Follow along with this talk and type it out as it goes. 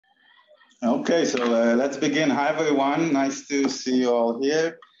Okay, so let's begin. Hi, everyone. Nice to see you all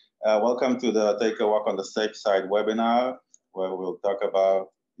here. Welcome to the Take a Walk on the Safe Side webinar, where we'll talk about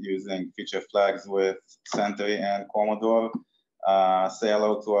using feature flags with Sentry and Komodor. Say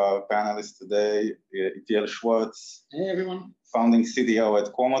hello to our panelists today, Itiel Schwartz. Hey, everyone. Founding CDO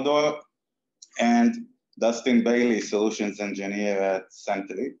at Komodor, and Dustin Bailey, Solutions Engineer at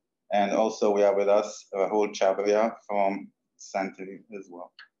Sentry. And also we have with us Rahul Chabria from Sentry as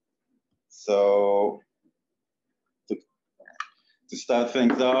well. So to start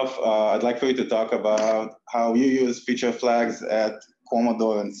things off, I'd like for you to talk about how you use feature flags at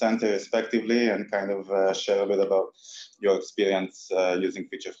Komodor and Sentry respectively, and kind of share a bit about your experience using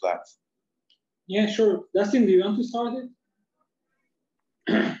feature flags. Yeah, sure. Dustin, do you want to start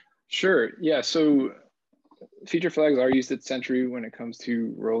it? Sure. Yeah. So feature flags are used at Sentry when it comes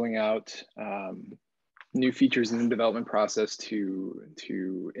to rolling out new features in the development process to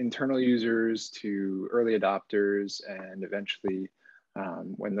internal users, to early adopters, and eventually,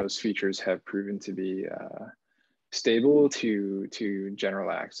 when those features have proven to be stable, to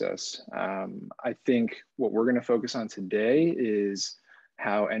general access. I think what we're going to focus on today is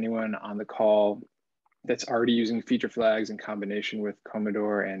how anyone on the call that's already using feature flags in combination with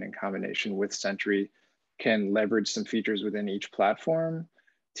Komodor and in combination with Sentry can leverage some features within each platform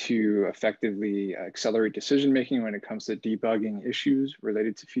to effectively accelerate decision-making when it comes to debugging issues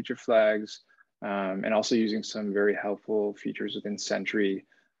related to feature flags, and also using some very helpful features within Sentry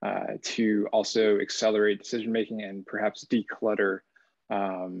to also accelerate decision-making and perhaps declutter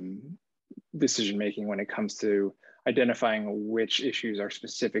decision-making when it comes to identifying which issues are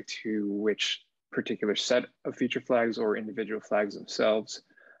specific to which particular set of feature flags or individual flags themselves.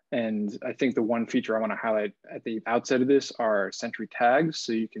 And I think the one feature I want to highlight at the outset of this are Sentry tags.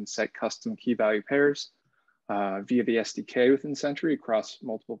 So you can set custom key value pairs via the SDK within Sentry across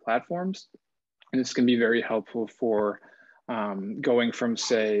multiple platforms. And this can be very helpful for going from,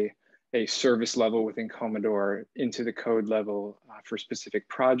 say, a service level within Komodor into the code level for a specific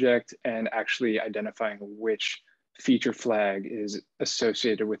project, and actually identifying which feature flag is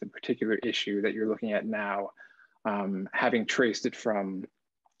associated with a particular issue that you're looking at now, having traced it from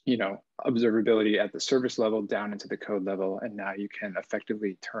observability at the service level down into the code level, and now you can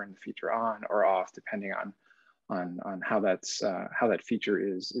effectively turn the feature on or off depending on how that feature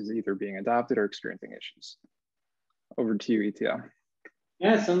is either being adopted or experiencing issues. Over to you, ETL.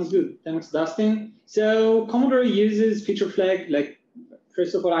 Yeah, sounds good. Thanks, Dustin. So Komodor uses feature flag.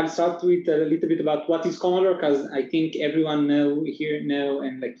 First of all, I'll start with a little bit about what is Komodor, because I think everyone know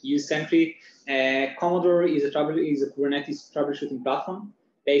and use Sentry. Komodor is a Kubernetes troubleshooting platform.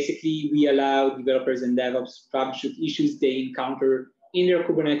 Basically, we allow developers and DevOps to troubleshoot issues they encounter in their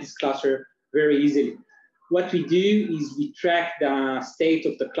Kubernetes cluster very easily. What we do is we track the state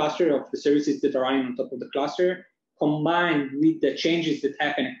of the cluster, of the services that are running on top of the cluster, combined with the changes that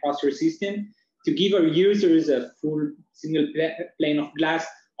happen across your system, to give our users a full single pane of glass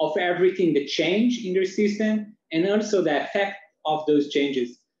of everything that changed in their system, and also the effect of those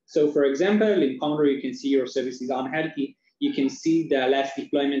changes. So for example, in Komodor, you can see your service is unhealthy. You can see the last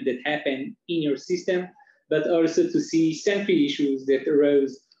deployment that happened in your system, but also to see Sentry issues that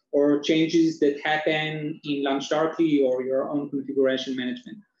arose or changes that happen in launch darkly or your own configuration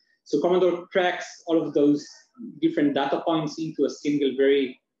management. So Komodor tracks all of those different data points into a single,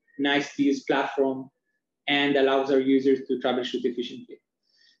 very nice to use platform, and allows our users to troubleshoot efficiently.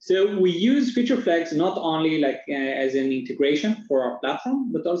 So we use feature flags not only as an integration for our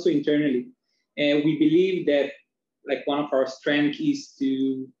platform, but also internally. We believe that one of our strengths is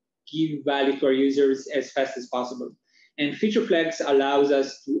to give value to our users as fast as possible. And feature flags allows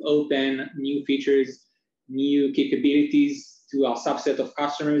us to open new features, new capabilities to a subset of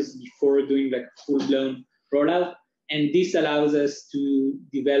customers before doing full-blown rollout. And this allows us to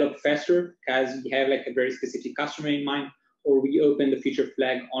develop faster because we have a very specific customer in mind, or we open the feature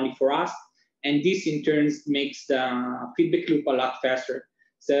flag only for us. And this in turn makes the feedback loop a lot faster.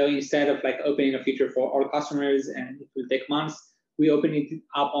 So instead of opening a feature for all customers and it will take months, we open it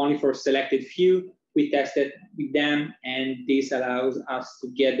up only for a selected few. We test it with them, and this allows us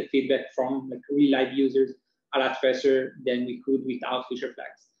to get the feedback from real live users a lot faster than we could without feature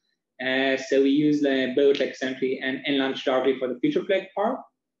flags. So we use both Sentry and Launch Darkly for the feature flag part.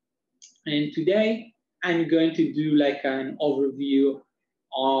 And today I'm going to do an overview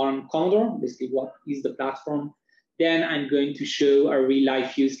on Komodor, basically what is the platform. Then I'm going to show our real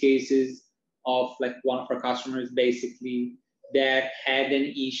life use cases of one of our customers basically that had an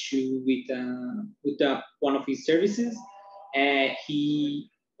issue with one of his services.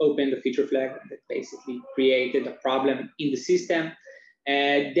 He opened the feature flag that basically created a problem in the system.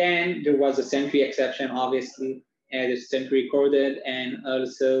 Then there was a Sentry exception, obviously, the Sentry recorded, and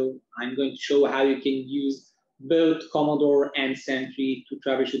also I'm going to show how you can use both Komodor and Sentry to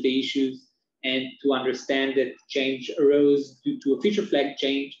troubleshoot the issues and to understand that change arose due to a feature flag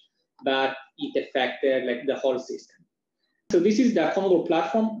change, but it affected like the whole system. So this is the Komodor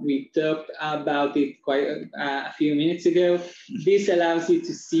platform. We talked about it quite a few minutes ago. This allows you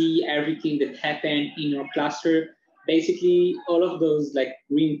to see everything that happened in your cluster. Basically, all of those like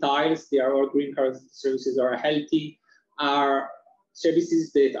green tiles, they are all green cards, services are healthy, are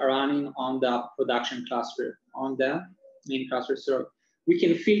services that are running on the production cluster, on the main cluster. So we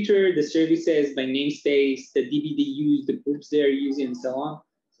can filter the services by namespace, the DB they use, the groups they are using, and so on.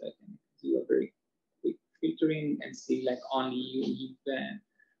 So I can do a very quick filtering and see like only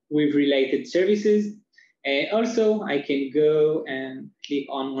with related services. Also, I can go and click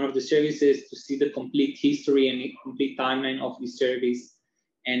on one of the services to see the complete history and the complete timeline of the service,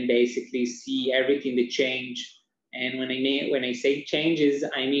 and basically see everything that changed. And when I say changes,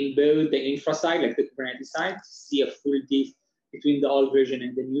 I mean both the infra side, like the Kubernetes side, to see a full diff between the old version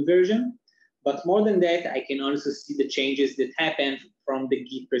and the new version. But more than that, I can also see the changes that happened from the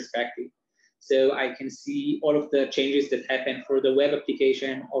Git perspective. So I can see all of the changes that happened for the web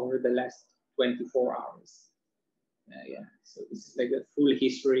application over the last 24 hours. Yeah, so this is like the full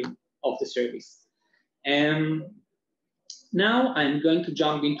history of the service. Now I'm going to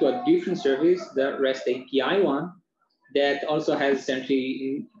jump into a different service, the REST API one, that also has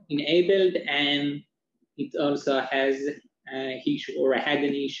Sentry enabled, and it also has an issue, or had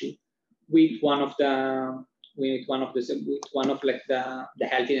an issue with one of the healthiness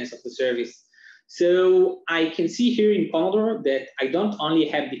of the service. So I can see here in Komodor that I don't only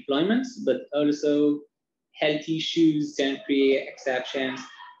have deployments, but also health issues, Sentry exceptions,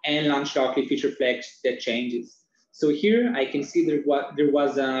 and launch darkly feature flags that changes. So here I can see there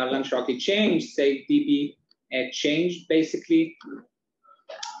was a launch darkly change, say DB changed basically,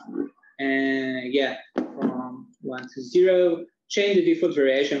 yeah, from 1 to 0, change the default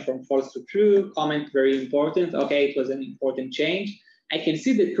variation from false to true, comment very important, okay, it was an important change. I can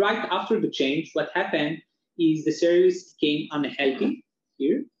see that right after the change, what happened is the service became unhealthy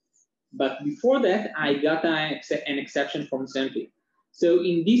here. But before that, I got an exception from Sentry. So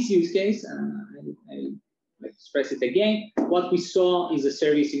in this use case, I express it again, what we saw is a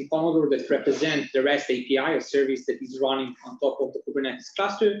service in Komodor that represents the REST API, a service that is running on top of the Kubernetes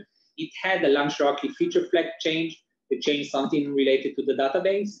cluster. It had a launch darkly feature flag change that changed something related to the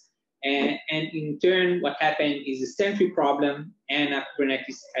database. And in turn, what happened is a Sentry problem and a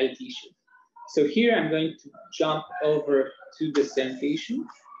Kubernetes health issue. So here I'm going to jump over to the Sentry issue.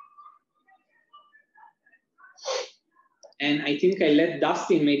 And I think I let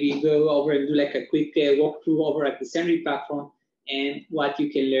Dustin maybe go over and do like a quick walkthrough over at the Sentry platform and what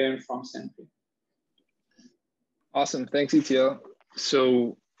you can learn from Sentry. Awesome, thanks ETL.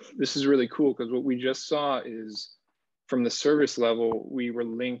 So this is really cool because what we just saw is from the service level, we were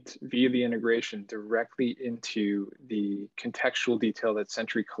linked via the integration directly into the contextual detail that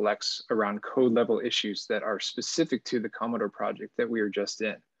Sentry collects around code level issues that are specific to the Komodor project that we are just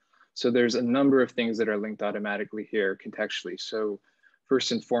in. So there's a number of things that are linked automatically here contextually. So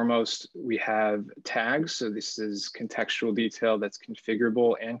first and foremost, we have tags. So this is contextual detail that's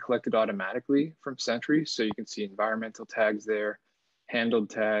configurable and collected automatically from Sentry. So you can see environmental tags there, handled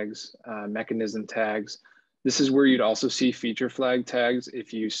tags, mechanism tags. This is where you'd also see feature flag tags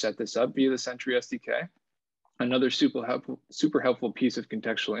if you set this up via the Sentry SDK. Another super helpful piece of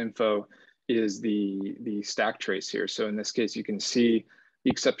contextual info is the stack trace here. So in this case, you can see the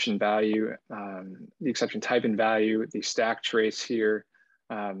exception value, the exception type and value, the stack trace here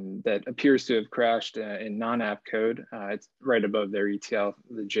that appears to have crashed in non-app code. It's right above their ETL,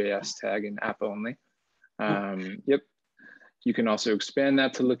 the JS tag in app only. Yep, you can also expand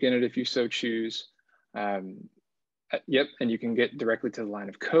that to look in it if you so choose. Yep, and you can get directly to the line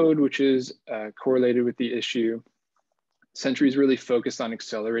of code, which is correlated with the issue. Sentry is really focused on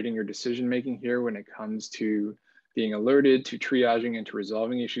accelerating your decision-making here when it comes to being alerted, to triaging, and to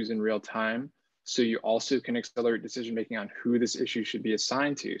resolving issues in real time. So you also can accelerate decision-making on who this issue should be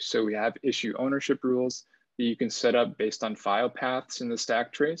assigned to. So we have issue ownership rules that you can set up based on file paths in the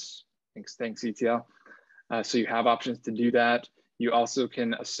stack trace. Thanks ETL. So you have options to do that. You also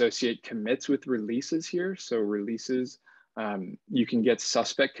can associate commits with releases here. So releases, you can get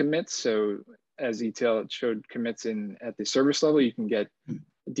suspect commits. So as ETL showed commits at the service level, you can get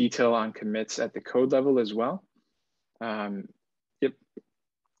detail on commits at the code level as well. Yep.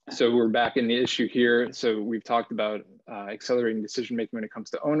 So we're back in the issue here. So we've talked about accelerating decision-making when it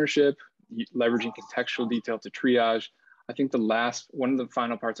comes to ownership, leveraging contextual detail to triage. I think one of the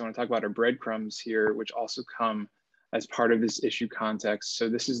final parts I want to talk about are breadcrumbs here, which also come as part of this issue context. So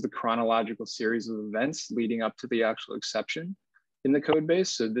this is the chronological series of events leading up to the actual exception in the code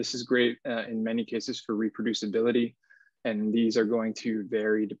base. So this is great in many cases for reproducibility. And these are going to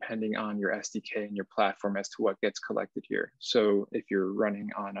vary depending on your SDK and your platform as to what gets collected here. So if you're running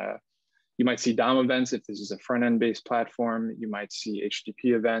on you might see DOM events if this is a front-end based platform. You might see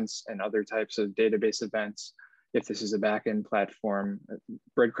HTTP events and other types of database events. If this is a back-end platform,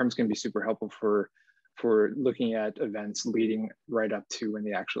 breadcrumbs can be super helpful for looking at events leading right up to when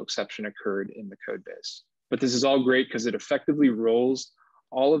the actual exception occurred in the code base. But this is all great because it effectively rolls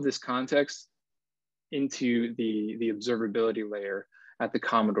all of this context into the observability layer at the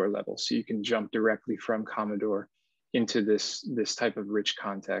Komodor level. So you can jump directly from Komodor into this type of rich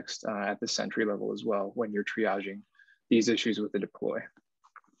context at the Sentry level as well when you're triaging these issues with the deploy.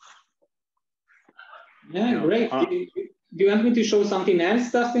 Yeah, great. Do you want me to show something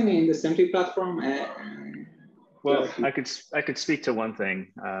else, Dustin, in the Sentry platform? Well, I could speak to one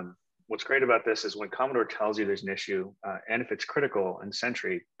thing. What's great about this is when Komodor tells you there's an issue, and if it's critical in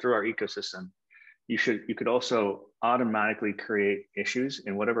Sentry through our ecosystem, you could also automatically create issues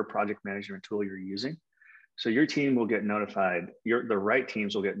in whatever project management tool you're using. So your team will get notified, the right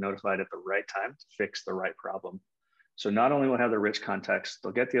teams will get notified at the right time to fix the right problem. So not only will have the rich context,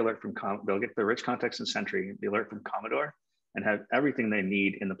 they'll get the alert they'll get the rich context in Sentry, the alert from Komodor, and have everything they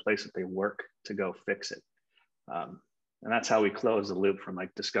need in the place that they work to go fix it. And that's how we close the loop from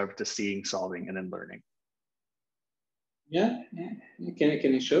like discover to seeing, solving, and then learning. Yeah.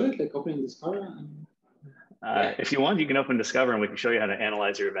 Can you show it, like opening Discover? If you want, you can open Discover and we can show you how to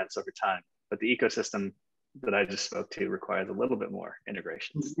analyze your events over time. But the ecosystem that I just spoke to requires a little bit more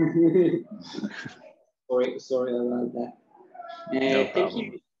integration. Sorry about that. No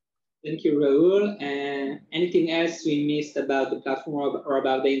problem. Thank you, Raul. Anything else we missed about the platform or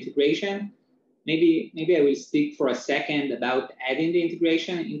about the integration? Maybe I will speak for a second about adding the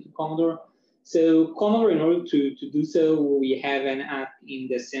integration into Komodor. So Komodor, in order to do so, we have an app in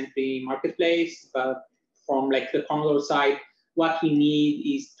the Sentry marketplace, but from like the Komodor side, what we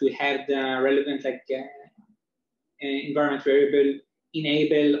need is to have the relevant environment variable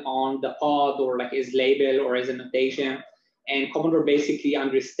enable on the pod or like as label or as a notation. And Komodor basically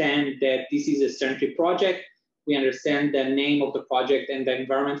understand that this is a Sentry project. We understand the name of the project and the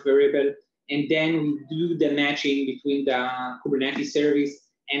environment variable. And then we do the matching between the Kubernetes service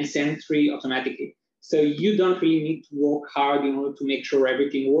and Sentry automatically. So you don't really need to work hard in order to make sure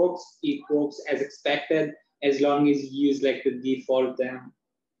everything works. It works as expected as long as you use like the default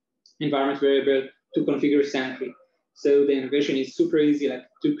environment variable to configure Sentry. So the integration is super easy, like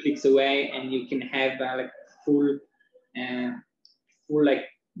 2 clicks away, and you can have like full like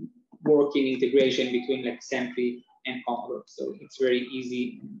working integration between like Sentry and Komodor. So it's very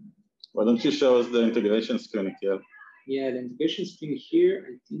easy. Why don't you show us the integration screen here? Yeah, the integration screen here,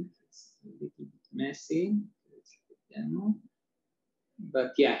 I think it's a little bit messy. It's a demo.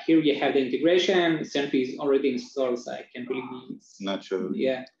 But yeah, here you have the integration. Sentry is already installed, so I can't really. Not sure.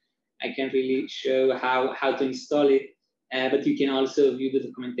 Yeah, I can't really show how to install it. But you can also view the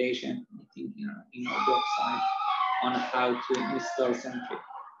documentation, I think, in our website on how to install Sentry.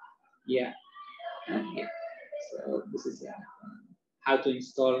 Yeah. Yeah. So this is how to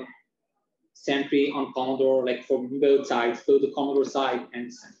install Sentry on Komodor, like for both sides, both the Komodor side and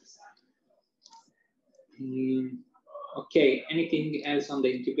the Sentry side. Okay, anything else on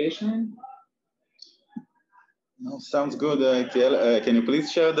the integration? No, sounds good, ETL. Can you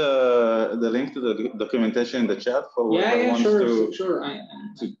please share the link to the documentation in the chat for whoever wants sure.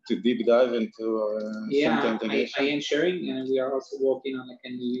 to deep dive into Sentry integration? I am sharing, and we are also working on like a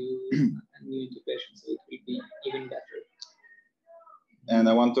new integration, so it will be even better. And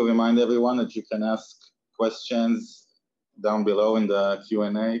I want to remind everyone that you can ask questions down below in the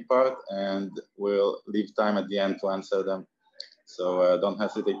Q&A part, and we'll leave time at the end to answer them. So don't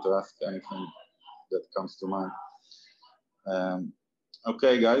hesitate to ask anything that comes to mind.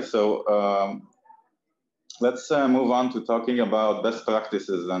 Okay, guys, so let's move on to talking about best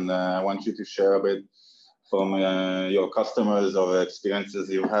practices, and I want you to share a bit from your customers or experiences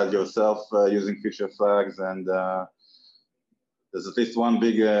you've had yourself using feature flags. And there's at least one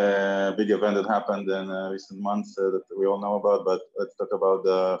big event that happened in recent months that we all know about, but let's talk about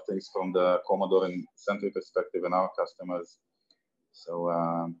the things from the Komodor and Sentry perspective and our customers.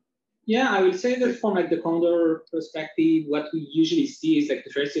 So yeah, I would say that from like the Komodor perspective, what we usually see is like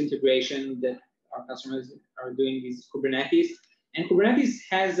the first integration that our customers are doing is Kubernetes. And Kubernetes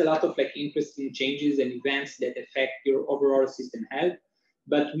has a lot of like interesting changes and events that affect your overall system health.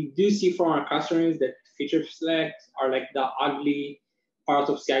 But we do see from our customers that feature flags are like the ugly part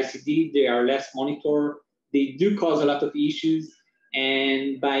of CI/CD. They are less monitored. They do cause a lot of issues.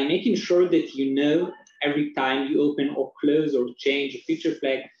 And by making sure that you know every time you open or close or change a feature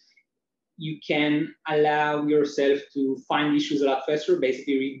flag, you can allow yourself to find issues a lot faster,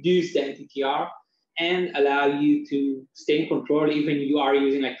 basically reduce the NTTR, and allow you to stay in control even you are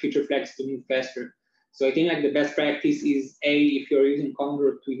using like feature flags to move faster. So I think like the best practice is if you're using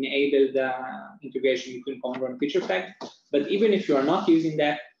Komodor to enable the integration between Komodor and feature flags. But even if you are not using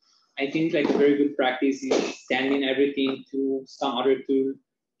that, I think like a very good practice is sending everything to some other tool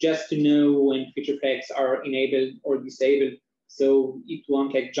just to know when feature flags are enabled or disabled. So it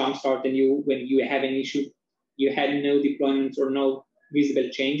won't like jumpstart when you have an issue, you had no deployments or no visible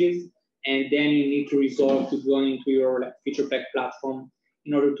changes, and then you need to resolve to go into your like feature flag platform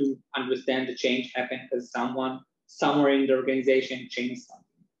in order to understand the change happened because someone somewhere in the organization changed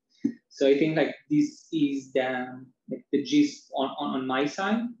something. So I think like this is the gist on my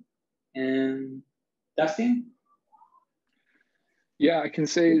side. And Dustin? Yeah, I can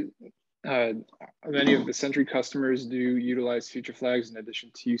say many of the Sentry customers do utilize feature flags in addition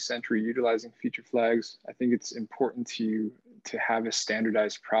to Sentry utilizing feature flags. I think it's important to have a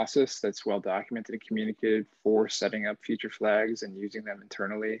standardized process that's well documented and communicated for setting up feature flags and using them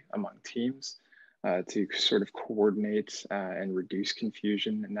internally among teams to sort of coordinate and reduce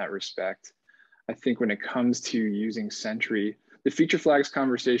confusion in that respect. I think when it comes to using Sentry, the feature flags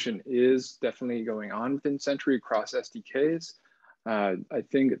conversation is definitely going on within Sentry across SDKs. I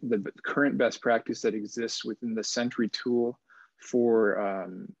think the current best practice that exists within the Sentry tool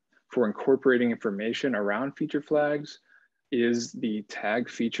for incorporating information around feature flags is the tag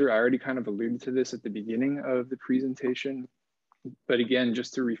feature. I already kind of alluded to this at the beginning of the presentation, but again,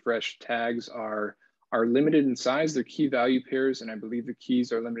 just to refresh, tags are limited in size. They're key value pairs, and I believe the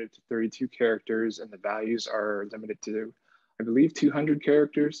keys are limited to 32 characters, and the values are limited to, I believe, 200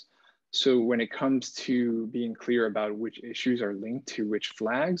 characters. So when it comes to being clear about which issues are linked to which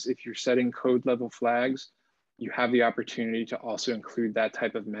flags, if you're setting code level flags, you have the opportunity to also include that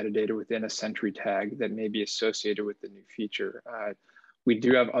type of metadata within a Sentry tag that may be associated with the new feature. We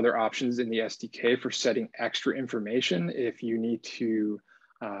do have other options in the SDK for setting extra information if you need to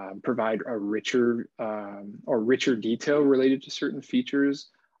provide a richer detail related to certain features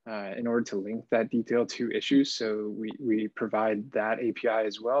in order to link that detail to issues. So we provide that API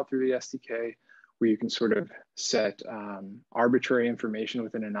as well through the SDK, where you can sort of set arbitrary information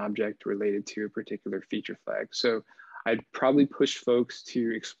within an object related to a particular feature flag. So I'd probably push folks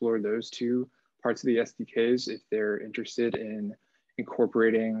to explore those two parts of the SDKs if they're interested in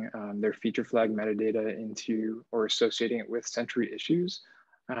incorporating their feature flag metadata into or associating it with Sentry issues,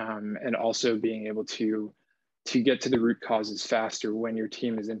 and also being able to get to the root causes faster when your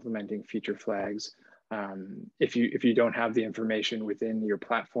team is implementing feature flags. If you don't have the information within your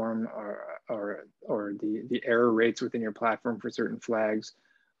platform or the error rates within your platform for certain flags,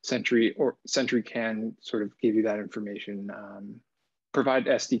 Sentry can sort of give you that information, provide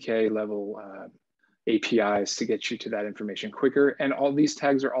SDK level APIs to get you to that information quicker. And all these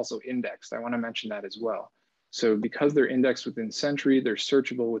tags are also indexed. I want to mention that as well. So because they're indexed within Sentry, they're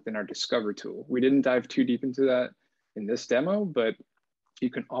searchable within our Discover tool. We didn't dive too deep into that in this demo, but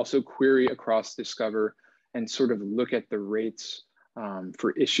you can also query across Discover and sort of look at the rates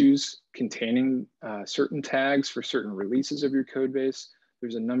for issues containing certain tags for certain releases of your code base.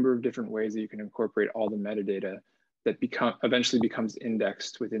 There's a number of different ways that you can incorporate all the metadata that eventually becomes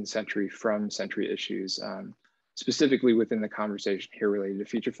indexed within Sentry from Sentry issues, specifically within the conversation here related to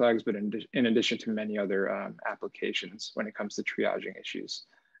feature flags, but in addition to many other applications when it comes to triaging issues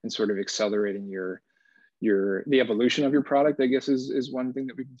and sort of accelerating the evolution of your product, I guess is one thing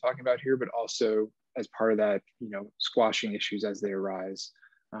that we've been talking about here, but also as part of that, squashing issues as they arise,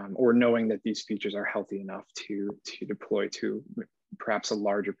 or knowing that these features are healthy enough to deploy to perhaps a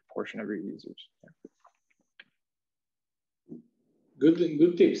larger proportion of your users. Yeah.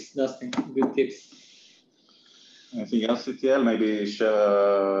 Good tips, Dustin. Good tips. Anything else, CTL? Maybe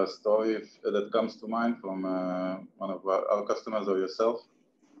share a story that comes to mind from one of our customers or yourself.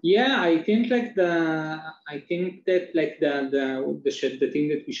 Yeah, I think that the thing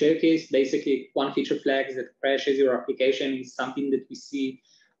that we showcase, basically one feature flag that crashes your application, is something that we see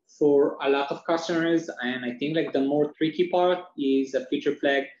for a lot of customers. And I think like the more tricky part is a feature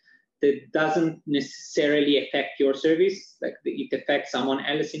flag that doesn't necessarily affect your service, like it affects someone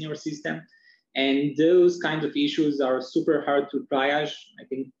else in your system. And those kinds of issues are super hard to triage. I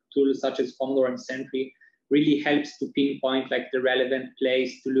think tools such as Komodor and Sentry really helps to pinpoint like the relevant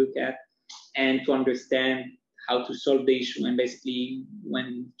place to look at and to understand how to solve the issue and basically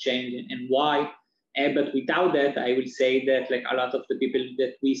when change and why. But without that, I will say that like a lot of the people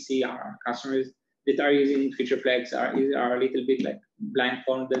that we see are our customers that are using feature flags are a little bit like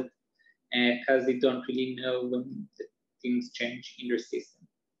blindfolded because they don't really know when things change in their system.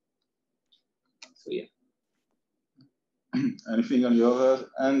 So yeah. Anything on your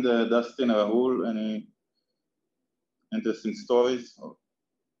end, Dustin, Rahul, any interesting stories?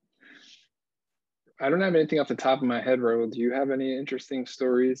 I don't have anything off the top of my head, Rahul. Do you have any interesting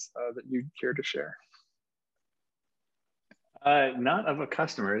stories that you'd care to share? Not of a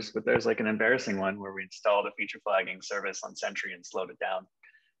customers, but there's like an embarrassing one where we installed a feature flagging service on Sentry and slowed it down.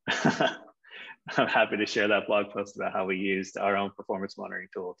 I'm happy to share that blog post about how we used our own performance monitoring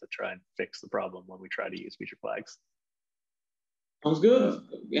tool to try and fix the problem when we try to use feature flags. Sounds good.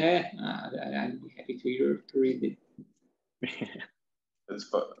 Yeah, I'd be happy to read it. It's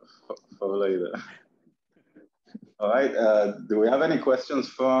for later. All right. Do we have any questions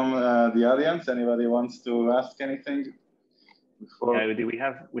from the audience? Anybody wants to ask anything? Before?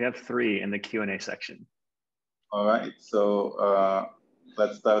 Yeah, we have 3 in the Q&A section. All right. So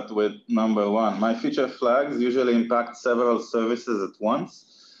let's start with number 1. My feature flags usually impact several services at once.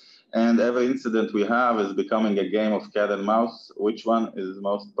 And every incident we have is becoming a game of cat and mouse. Which one is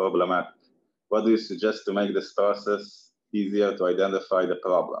most problematic? What do you suggest to make this process easier to identify the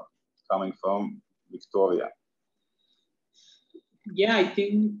problem? Coming from Victoria. Yeah, I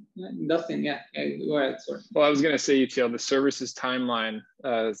think, Dustin, yeah, go ahead, sorry. Well, I was going to say, ETL, the services timeline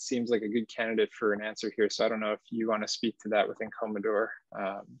seems like a good candidate for an answer here. So I don't know if you want to speak to that within Komodor.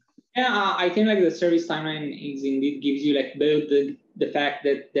 Yeah, I think like the service timeline is indeed gives you like both the fact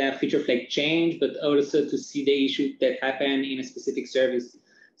that the feature flag changed, but also to see the issue that happened in a specific service.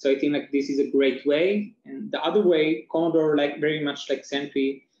 So I think like this is a great way. And the other way, Komodor, like very much like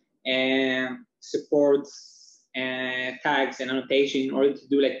Sentry, supports tags and annotation in order to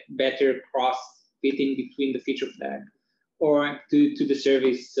do like better cross fitting between the feature flag or to the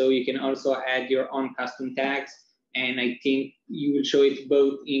service. So you can also add your own custom tags. And I think you will show it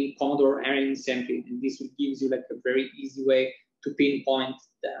both in Komodor and in Sentry. And this will give you like a very easy way to pinpoint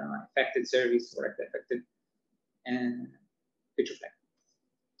the affected service or the affected feature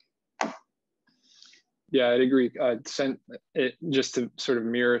flag. Yeah, I'd agree. Just to sort of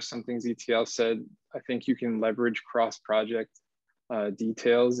mirror some things ETL said, I think you can leverage cross-project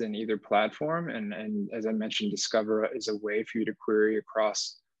details in either platform. And as I mentioned, Discover is a way for you to query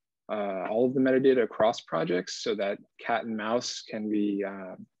across all of the metadata across projects so that cat and mouse can be,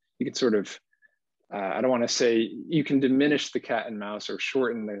 you can sort of, I don't want to say you can diminish the cat and mouse or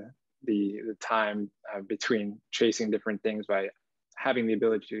shorten the time between chasing different things by having the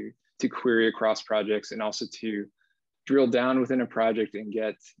ability to query across projects and also to drill down within a project and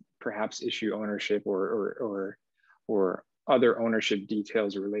get perhaps issue ownership or other ownership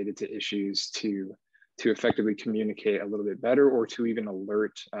details related to issues to effectively communicate a little bit better or to even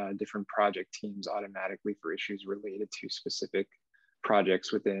alert different project teams automatically for issues related to specific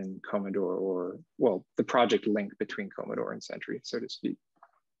projects within Komodor or, well, the project link between Komodor and Sentry, so to speak.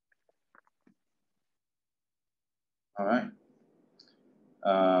 All right.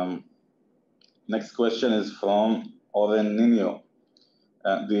 Next question is from Oren Nino.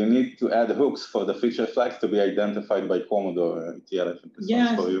 Do you need to add hooks for the feature flags to be identified by Komodor? ETL, I think this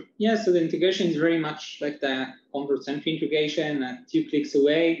one's for you. Yeah, so the integration is very much like the Komodor Sentry integration, 2 clicks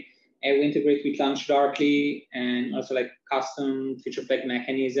away. And we integrate with LaunchDarkly and also like custom feature flag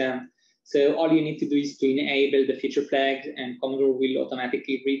mechanism. So all you need to do is to enable the feature flags and Komodor will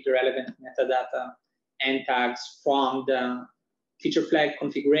automatically read the relevant metadata and tags from the feature flag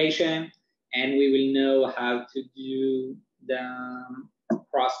configuration. And we will know how to do the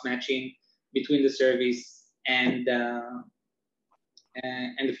cross-matching between the service and the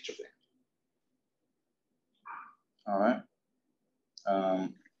feature flag. All right.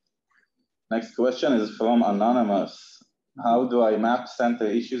 Next question is from Anonymous. How do I map center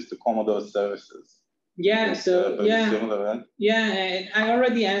issues to Komodor services? Yeah, so yeah, similar, right? Yeah, and I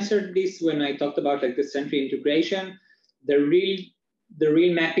already answered this when I talked about like the Sentry integration. The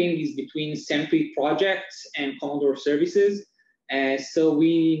real mapping is between Sentry projects and Komodor services. So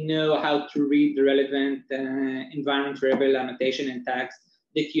we know how to read the relevant environment variable annotation and tags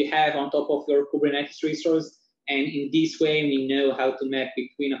that you have on top of your Kubernetes resource. And in this way, we know how to map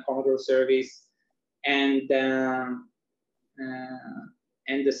between a Komodor service and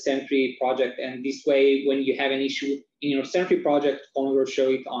the Sentry project. And this way, when you have an issue in your Sentry project, Komodor show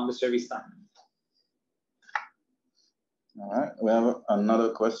it on the service time. All right, we have another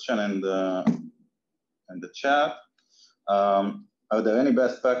question in the chat. Are there any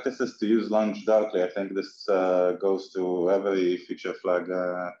best practices to use launch darkly? I think this goes to every feature flag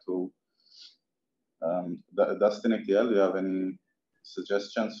tool. Dustin, Iqtiel, do you have any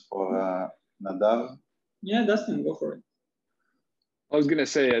suggestions for Nadav? Yeah, Dustin, go for it. I was going to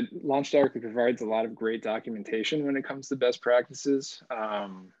say Launch Darkly provides a lot of great documentation when it comes to best practices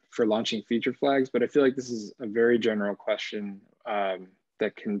for launching feature flags, but I feel like this is a very general question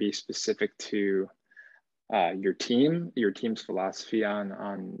that can be specific to your team's philosophy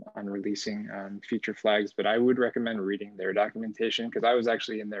on releasing feature flags. But I would recommend reading their documentation because I was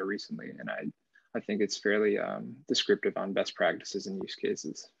actually in there recently, and I think it's fairly descriptive on best practices and use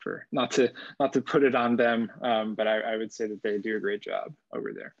cases. For not to put it on them, but I would say that they do a great job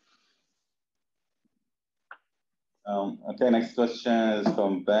over there. Okay, next question is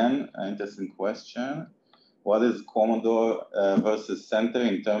from Ben. An interesting question. What is Komodor versus Sentry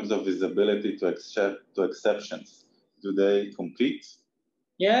in terms of visibility to exceptions? Do they compete?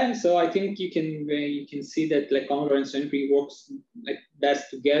 Yeah, so I think you can see that like Komodor and Sentry works like best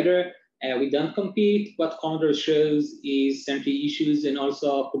together. We don't compete. What Komodor shows is Sentry issues and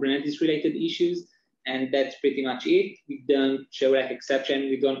also Kubernetes related issues, and that's pretty much it. We don't show like exception.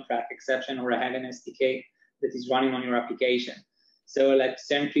 We don't track exception or have an SDK that is running on your application. So like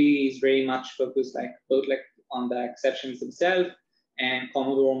Sentry is very much focused like both like on the exceptions themselves, and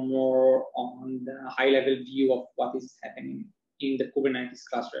Komodor more on the high level view of what is happening in the Kubernetes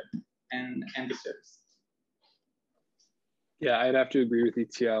cluster and the service. Yeah, I'd have to agree with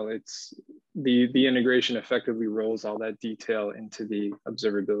Iqtiel. It's the integration effectively rolls all that detail into the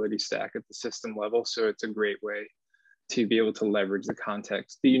observability stack at the system level. So it's a great way to be able to leverage the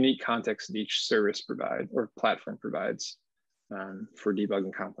context, the unique context that each service provides or platform provides for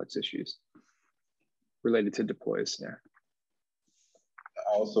debugging complex issues related to deploys. Yeah.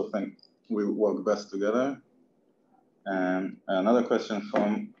 I also think we work best together. And another question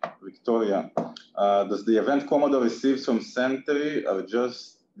from Victoria. Does the event Komodor receives from Sentry are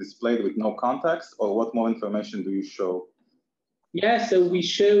just displayed with no context, or what more information do you show? Yeah, so we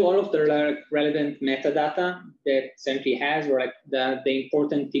show all of the relevant metadata that Sentry has, or like the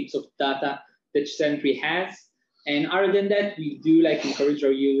important types of data that Sentry has. And other than that, we do like encourage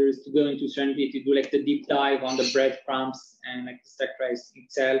our users to go into Sentry to do like the deep dive on the breadcrumbs and like the stack trace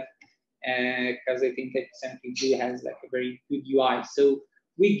itself, because I think that Sentry do has like a very good UI. So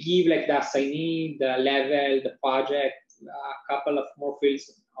we give like the assignee, the level, the project, a couple of more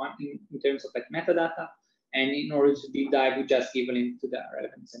fields in terms of like metadata. And in order to deep dive, we just give a link to the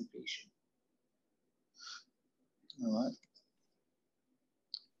relevant Sentry issue. All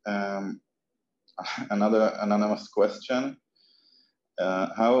right. Another anonymous question.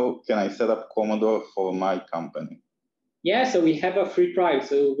 How can I set up Komodor for my company? Yeah, so we have a free trial.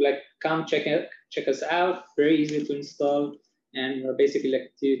 So like come check us out. Very easy to install. And we're basically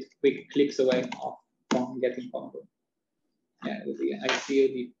like 2 quick clicks away from getting Komodor. Yeah, I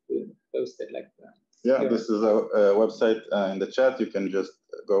see you posted like that. Yeah, this is a website in the chat. You can just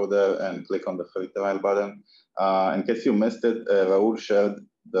go there and click on the free trial button. In case you missed it, Raul shared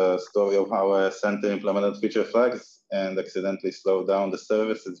the story of how Sentry implemented feature flags and accidentally slowed down the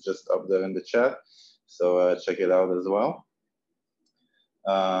service. It's just up there in the chat. So check it out as well.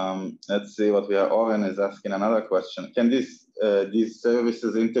 Let's see what we are. Oren is asking another question. Can these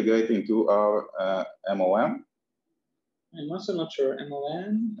services integrate into our MOM? I'm also not sure.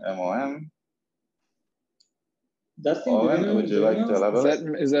 MOM? MOM. Dustin, Oren, would you like to elaborate?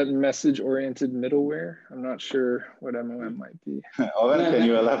 Is that message-oriented middleware? I'm not sure what MOM might be. Oren, can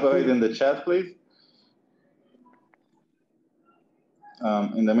you elaborate in the chat, please?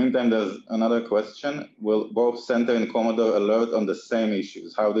 In the meantime, there's another question. Will both Sentry and Komodor alert on the same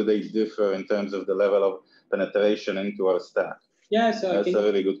issues? How do they differ in terms of the level of penetration into our stack? Yeah, so that's a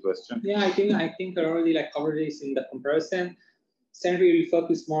really good question. Yeah, I think I already like covered this in the comparison. Sentry will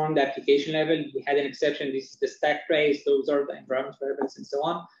focus more on the application level. We had an exception. This is the stack trace. Those are the environment variables and so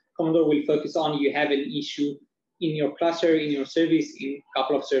on. Komodor will focus on you have an issue in your cluster, in your service, in a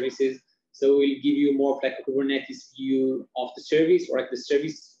couple of services. So we'll give you more of like a Kubernetes view of the service or like the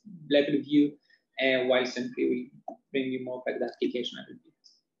service level view, and while Sentry will bring you more of like the application level view.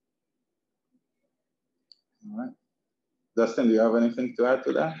 All right. Dustin, do you have anything to add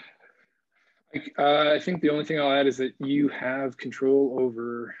to that? I think the only thing I'll add is that you have control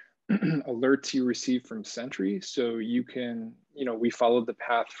over alerts you receive from Sentry. So you can, we followed the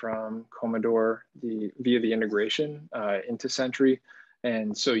path from Komodor via the integration into Sentry.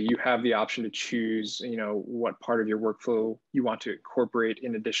 And so you have the option to choose, what part of your workflow you want to incorporate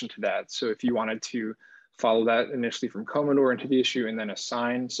in addition to that. So if you wanted to follow that initially from Komodor into the issue and then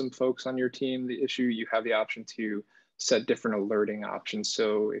assign some folks on your team the issue, you have the option to set different alerting options.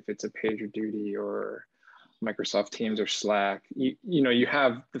 So if it's a PagerDuty or Microsoft Teams or Slack, you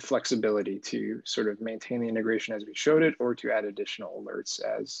have the flexibility to sort of maintain the integration as we showed it, or to add additional alerts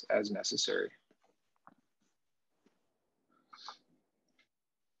as necessary.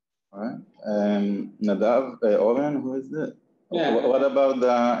 All right. Nadav, Oren, who is it? Yeah. What about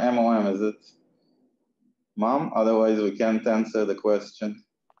the MOM? Is it mom? Otherwise, we can't answer the question.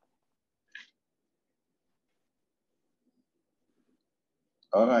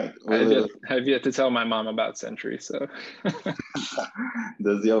 All right. I've yet to tell my mom about Sentry, so.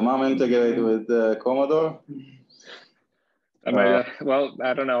 Does your mom integrate with Komodor? Well,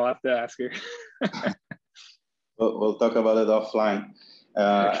 I don't know. I'll have to ask her. We'll talk about it offline.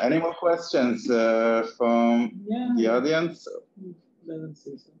 Any more questions from the audience?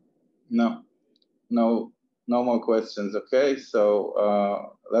 No more questions. Okay,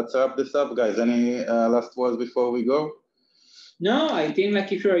 so let's wrap this up, guys. Any last words before we go? No, I think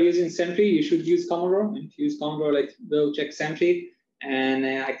like if you are using Sentry, you should use Komodor. And if you use Komodor, like go check Sentry. And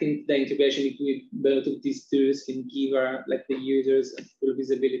I think the integration between both of these tools can give like the users a full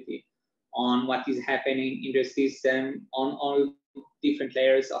visibility on what is happening in the system on all different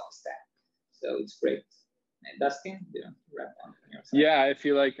layers of the stack. So it's great. And Dustin, wrap up on your side. Yeah, I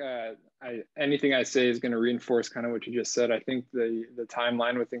feel like anything I say is going to reinforce kind of what you just said. I think the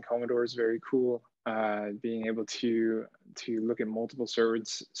timeline within Komodor is very cool. Being able to look at multiple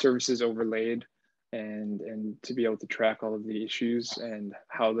services overlaid and to be able to track all of the issues and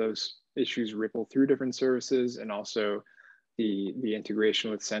how those issues ripple through different services, and also the integration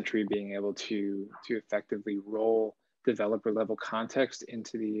with Sentry, being able to effectively roll developer level context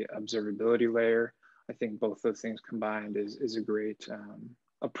into the observability layer. I think both those things combined is a great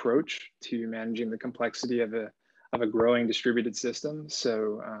approach to managing the complexity of a growing distributed system.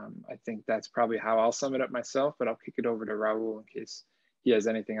 So I think that's probably how I'll sum it up myself, but I'll kick it over to Raul in case he has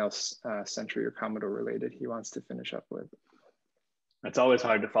anything else Sentry or Komodor related he wants to finish up with. It's always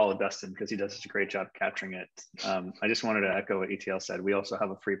hard to follow Dustin because he does such a great job capturing it. I just wanted to echo what ETL said. We also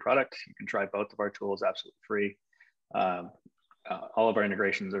have a free product. You can try both of our tools absolutely free. All of our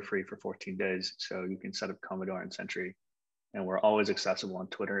integrations are free for 14 days. So you can set up Komodor and Sentry. And we're always accessible on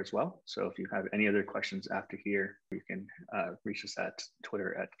Twitter as well. So if you have any other questions after here, you can reach us at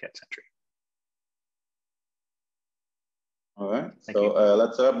Twitter @GetSentry. All right. So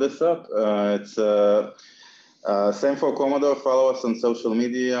let's wrap this up. It's same for Komodor. Follow us on social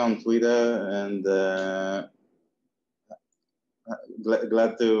media, on Twitter, and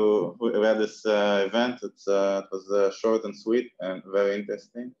glad to we had this event. It was short and sweet and very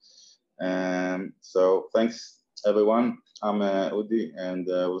interesting. So thanks, everyone. I'm Udi, and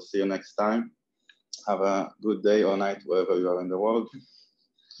we'll see you next time. Have a good day or night wherever you are in the world.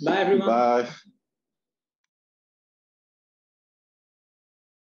 Bye, everyone. Bye.